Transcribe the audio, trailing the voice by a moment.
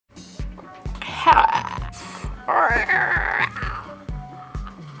I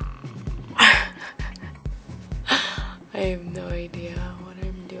have no idea what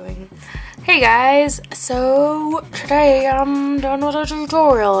I'm doing. Hey guys, so today I'm done with a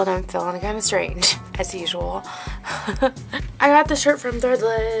tutorial and I'm feeling kind of strange, as usual. I got the shirt from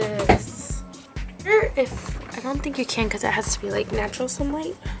Threadless. If I don't think you can because it has to be like natural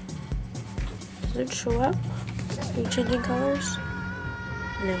sunlight. Does it show up? Are you changing colors?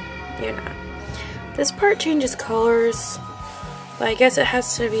 No, you're not. This part changes colors, but I guess it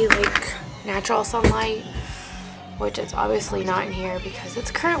has to be like natural sunlight, which is obviously not in here because it's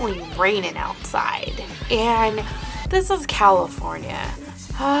currently raining outside. And this is California.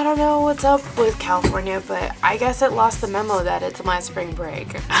 I don't know what's up with California, but I guess it lost the memo that it's my spring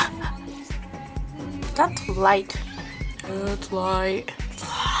break. That's light. It's light. It's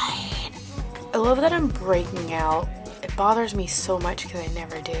light. I love that I'm breaking out. It bothers me so much because I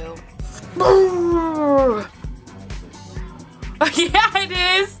never do. Oh, yeah, it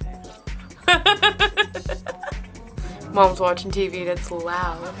is. Mom's watching TV and it's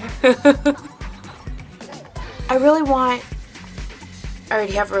loud. I really want... I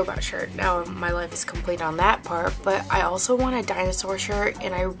already have a robot shirt. Now my life is complete on that part. But I also want a dinosaur shirt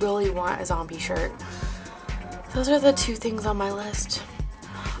and I really want a zombie shirt. Those are the two things on my list.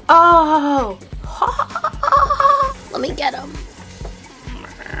 Oh! Let me get them.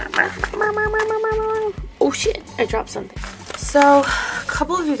 Oh shit, I dropped something. So, a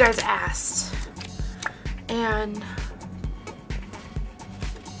couple of you guys asked. And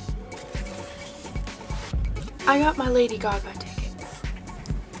I got my Lady Gaga tickets.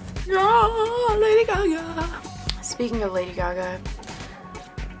 Yeah, Lady Gaga. Speaking of Lady Gaga,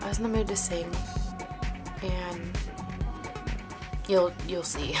 I was in the mood to sing, and you'll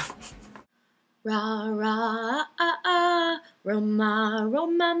see. Ra ra ah ah, Roma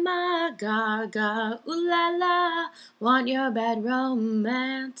Roma Gaga, ooh la la, want your bad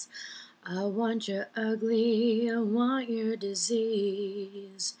romance. I want your ugly, I want your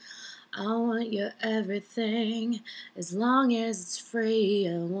disease. I want your everything, as long as it's free.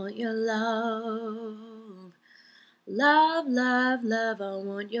 I want your love. Love, love, love, I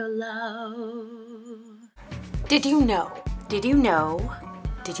want your love. Did you know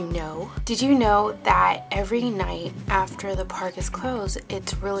that every night after the park is closed,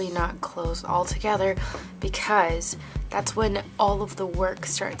 it's really not closed altogether because that's when all of the work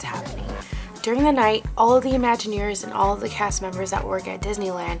starts happening. During the night, all of the Imagineers and all of the cast members that work at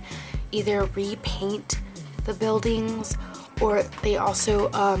Disneyland either repaint the buildings or they also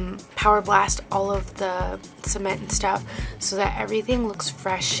power blast all of the cement and stuff so that everything looks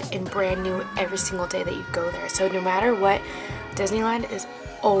fresh and brand new every single day that you go there. So no matter what, Disneyland is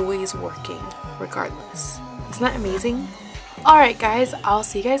always working regardless. Isn't that amazing? Alright guys, I'll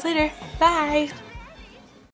see you guys later. Bye!